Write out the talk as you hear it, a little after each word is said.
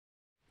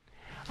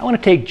I want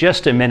to take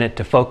just a minute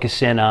to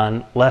focus in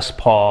on Les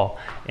Paul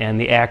and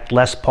the act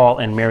Les Paul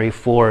and Mary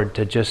Ford,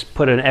 to just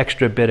put an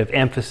extra bit of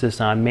emphasis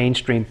on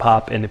mainstream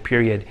pop in the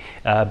period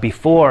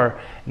before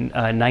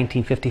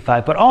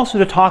 1955, but also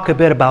to talk a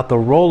bit about the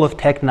role of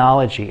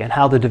technology and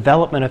how the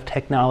development of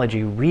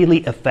technology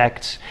really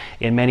affects,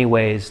 in many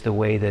ways, the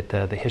way that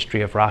the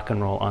history of rock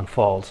and roll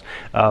unfolds.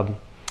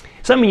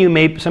 Some of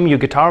you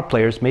guitar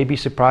players may be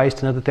surprised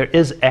to know that there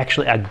is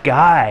actually a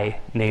guy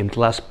named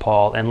Les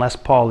Paul, and Les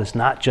Paul is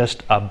not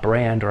just a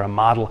brand or a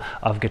model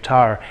of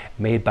guitar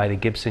made by the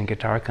Gibson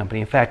Guitar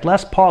Company. In fact,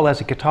 Les Paul as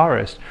a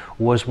guitarist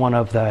was one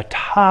of the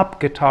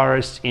top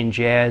guitarists in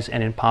jazz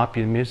and in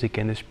popular music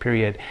in this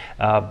period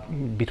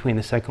between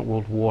the Second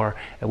World War,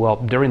 well,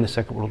 during the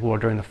Second World War,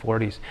 during the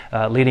 40s,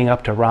 leading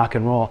up to rock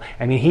and roll.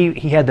 I mean,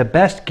 he had the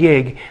best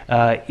gig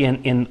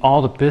in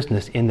all the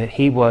business, in that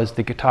he was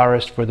the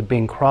guitarist for the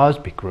Bing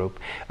Crosby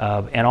group,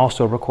 and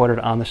also recorded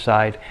on the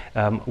side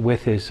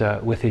with his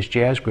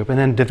jazz group, and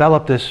then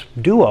developed this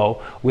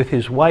duo with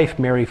his wife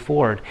Mary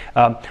Ford.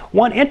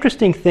 One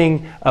interesting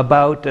thing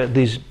about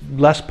these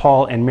Les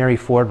Paul and Mary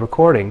Ford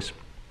recordings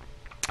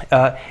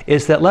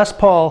is that Les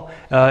Paul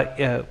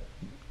did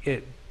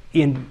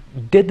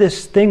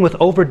this thing with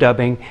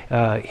overdubbing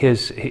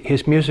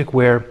his music,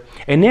 where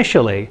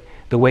initially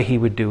the way he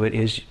would do it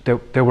is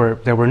there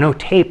were no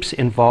tapes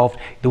involved.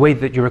 The way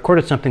that you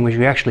recorded something was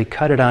you actually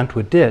cut it onto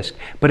a disc.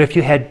 But if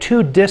you had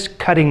two disc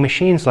cutting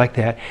machines like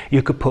that,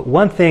 you could cut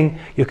one thing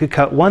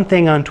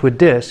onto a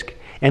disc,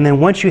 and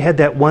then once you had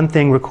that one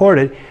thing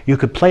recorded, you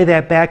could play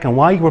that back, and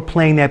while you were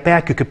playing that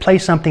back, you could play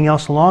something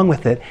else along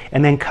with it,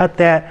 and then cut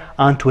that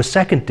onto a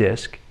second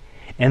disc.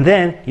 And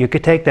then you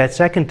could take that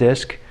second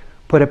disc,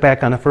 put it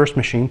back on the first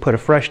machine, put a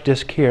fresh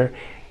disc here,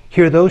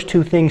 hear those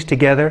two things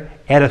together,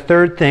 add a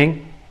third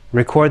thing,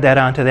 record that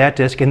onto that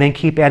disc, and then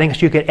keep adding. So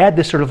you could add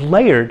this sort of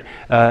layered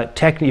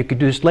technique. You could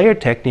do this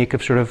layered technique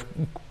of sort of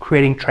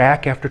creating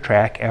track after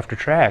track after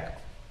track.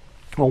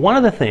 Well, one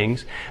of the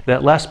things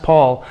that Les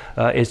Paul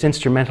is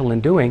instrumental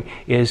in doing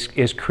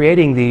is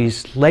creating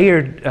these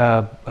layered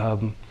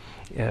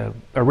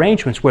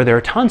arrangements where there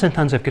are tons and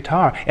tons of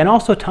guitar and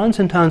also tons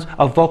and tons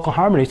of vocal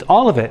harmonies,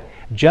 all of it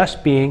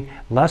just being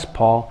Les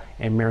Paul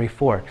and Mary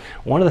Ford.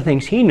 One of the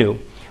things he knew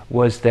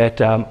was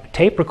that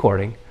tape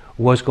recording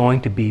was going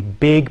to be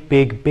big,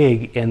 big,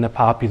 big in the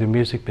popular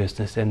music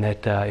business, and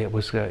that it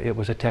was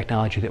a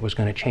technology that was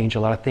going to change a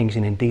lot of things,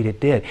 and indeed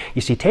it did.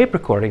 You see, tape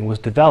recording was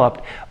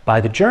developed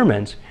by the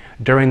Germans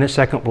during the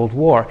Second World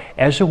War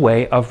as a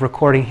way of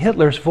recording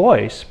Hitler's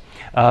voice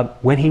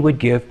when he would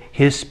give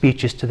his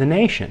speeches to the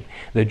nation.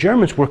 The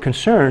Germans were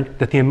concerned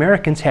that the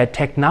Americans had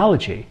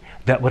technology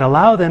that would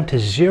allow them to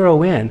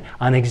zero in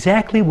on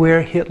exactly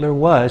where Hitler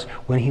was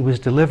when he was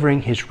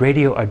delivering his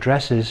radio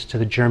addresses to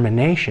the German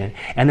nation,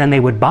 and then they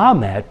would bomb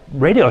that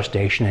radio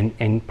station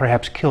and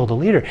perhaps kill the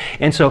leader.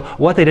 And so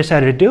what they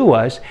decided to do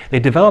was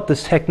they developed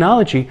this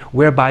technology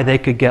whereby they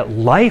could get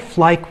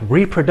lifelike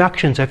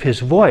reproductions of his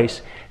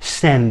voice,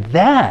 send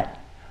that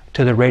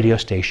to the radio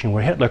station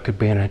where Hitler could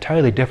be in an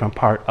entirely different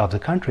part of the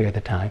country at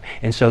the time,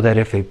 and so that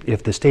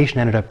if the station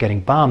ended up getting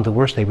bombed, the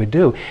worst they would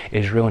do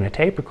is ruin a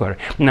tape recorder.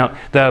 Now,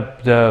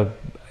 the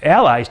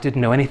Allies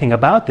didn't know anything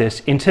about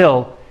this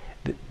until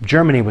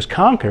Germany was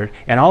conquered,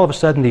 and all of a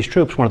sudden these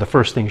troops, one of the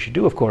first things you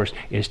do, of course,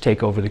 is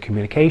take over the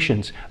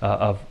communications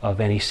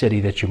of any city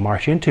that you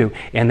march into,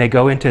 and they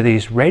go into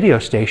these radio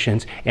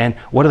stations, and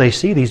what do they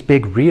see? These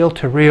big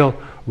reel-to-reel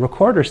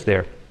recorders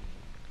there.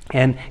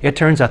 And it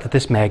turns out that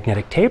this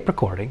magnetic tape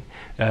recording,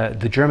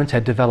 the Germans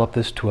had developed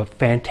this to a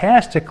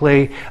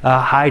fantastically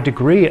high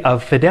degree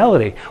of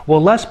fidelity.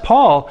 Well, Les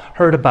Paul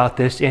heard about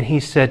this, and he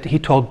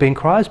told Bing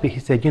Crosby, he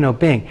said, you know,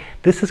 Bing,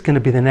 this is going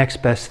to be the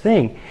next best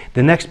thing,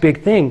 the next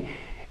big thing.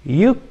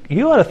 You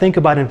ought to think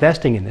about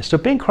investing in this. So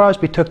Bing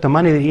Crosby took the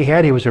money that he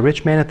had. He was a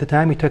rich man at the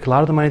time. He took a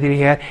lot of the money that he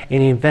had,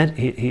 and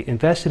he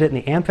invested it in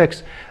the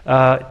Ampex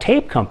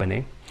tape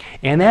company.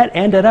 And that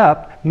ended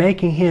up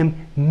making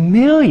him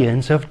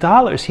millions of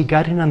dollars. He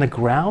got in on the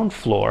ground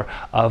floor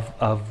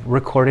of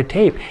recorded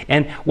tape.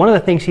 And one of the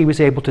things he was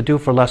able to do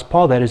for Les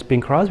Paul, that is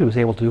Bing Crosby was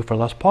able to do for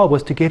Les Paul,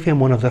 was to give him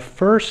one of the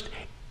first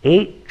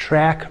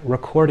 8-track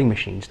recording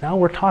machines. Now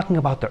we're talking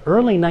about the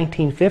early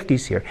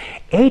 1950s here.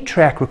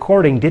 8-track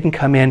recording didn't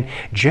come in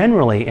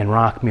generally in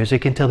rock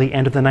music until the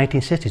end of the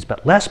 1960s,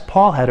 but Les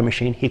Paul had a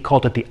machine, he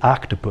called it the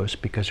Octopus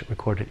because it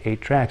recorded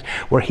 8 tracks,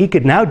 where he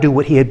could now do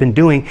what he had been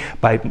doing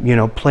by, you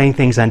know, playing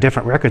things on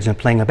different records and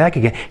playing them back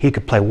again. He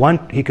could play one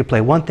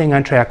thing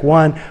on track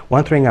 1,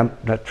 one thing on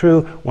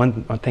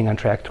one thing on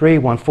track 3,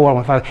 1 4,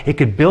 1 5. He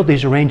could build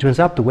these arrangements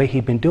up the way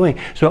he'd been doing.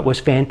 So it was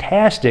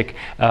fantastic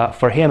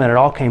for him, and it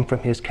all came from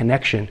his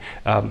connection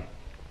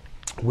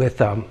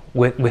with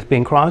with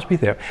Bing Crosby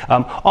there.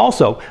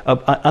 Also,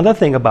 another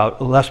thing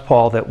about Les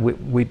Paul that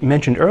we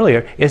mentioned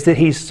earlier is that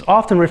he's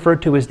often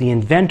referred to as the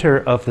inventor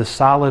of the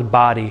solid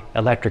body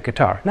electric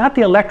guitar. Not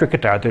the electric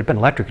guitar. There had been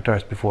electric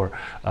guitars before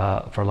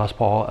for Les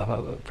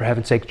Paul. For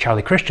heaven's sake,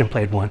 Charlie Christian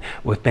played one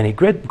with Benny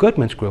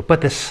Goodman's group.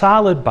 But the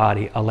solid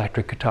body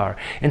electric guitar.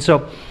 And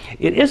so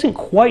it isn't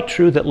quite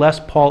true that Les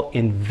Paul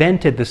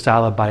invented the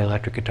solid body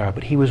electric guitar,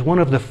 but he was one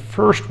of the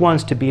first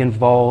ones to be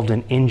involved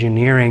in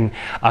engineering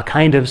a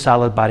kind of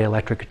solid body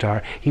electric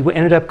guitar. He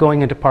ended up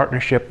going into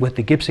partnership with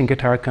the Gibson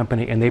Guitar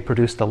Company, and they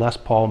produced the Les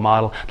Paul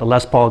model. The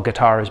Les Paul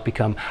guitar has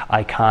become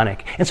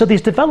iconic. And so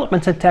these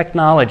developments in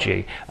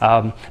technology,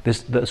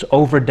 this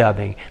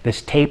overdubbing,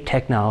 this tape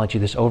technology,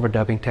 this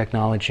overdubbing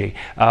technology,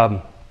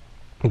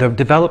 the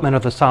development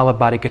of the solid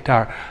body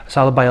guitar,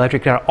 solid body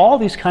electric guitar, all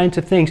these kinds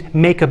of things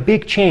make a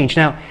big change.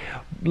 Now,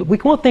 we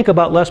won't think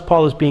about Les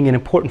Paul as being an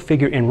important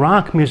figure in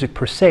rock music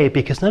per se,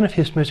 because none of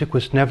his music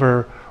was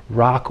never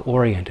rock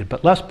oriented.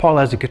 But Les Paul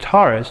as a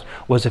guitarist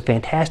was a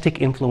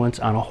fantastic influence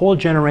on a whole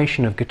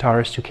generation of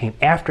guitarists who came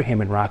after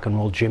him in rock and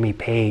roll. Jimmy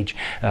Page,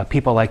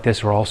 people like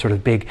this are all sort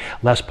of big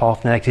Les Paul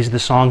fanatics. These are the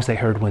songs they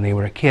heard when they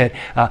were a kid.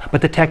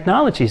 But the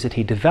technologies that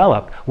he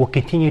developed will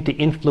continue to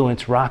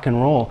influence rock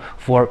and roll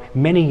for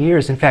many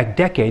years, in fact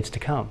decades to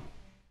come.